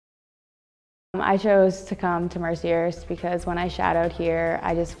I chose to come to Mercyhurst because when I shadowed here,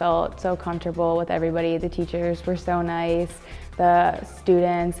 I just felt so comfortable with everybody. The teachers were so nice, the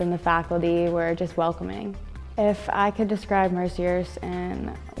students and the faculty were just welcoming. If I could describe Mercyhurst in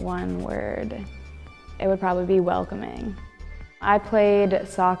one word, it would probably be welcoming. I played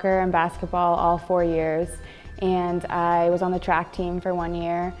soccer and basketball all 4 years, and I was on the track team for 1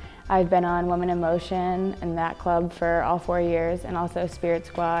 year. I've been on Women in Motion in that club for all 4 years, and also Spirit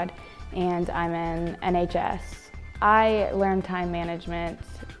Squad, and I'm in NHS. I learned time management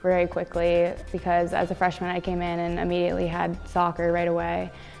very quickly because as a freshman I came in and immediately had soccer right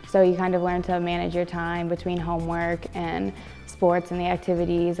away. So you kind of learn to manage your time between homework and sports and the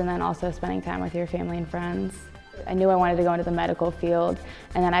activities, and then also spending time with your family and friends. I knew I wanted to go into the medical field,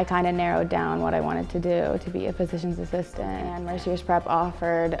 and then I kind of narrowed down what I wanted to do to be a physician's assistant. And Mercyhurst Prep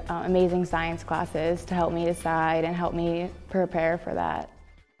offered amazing science classes to help me decide and help me prepare for that.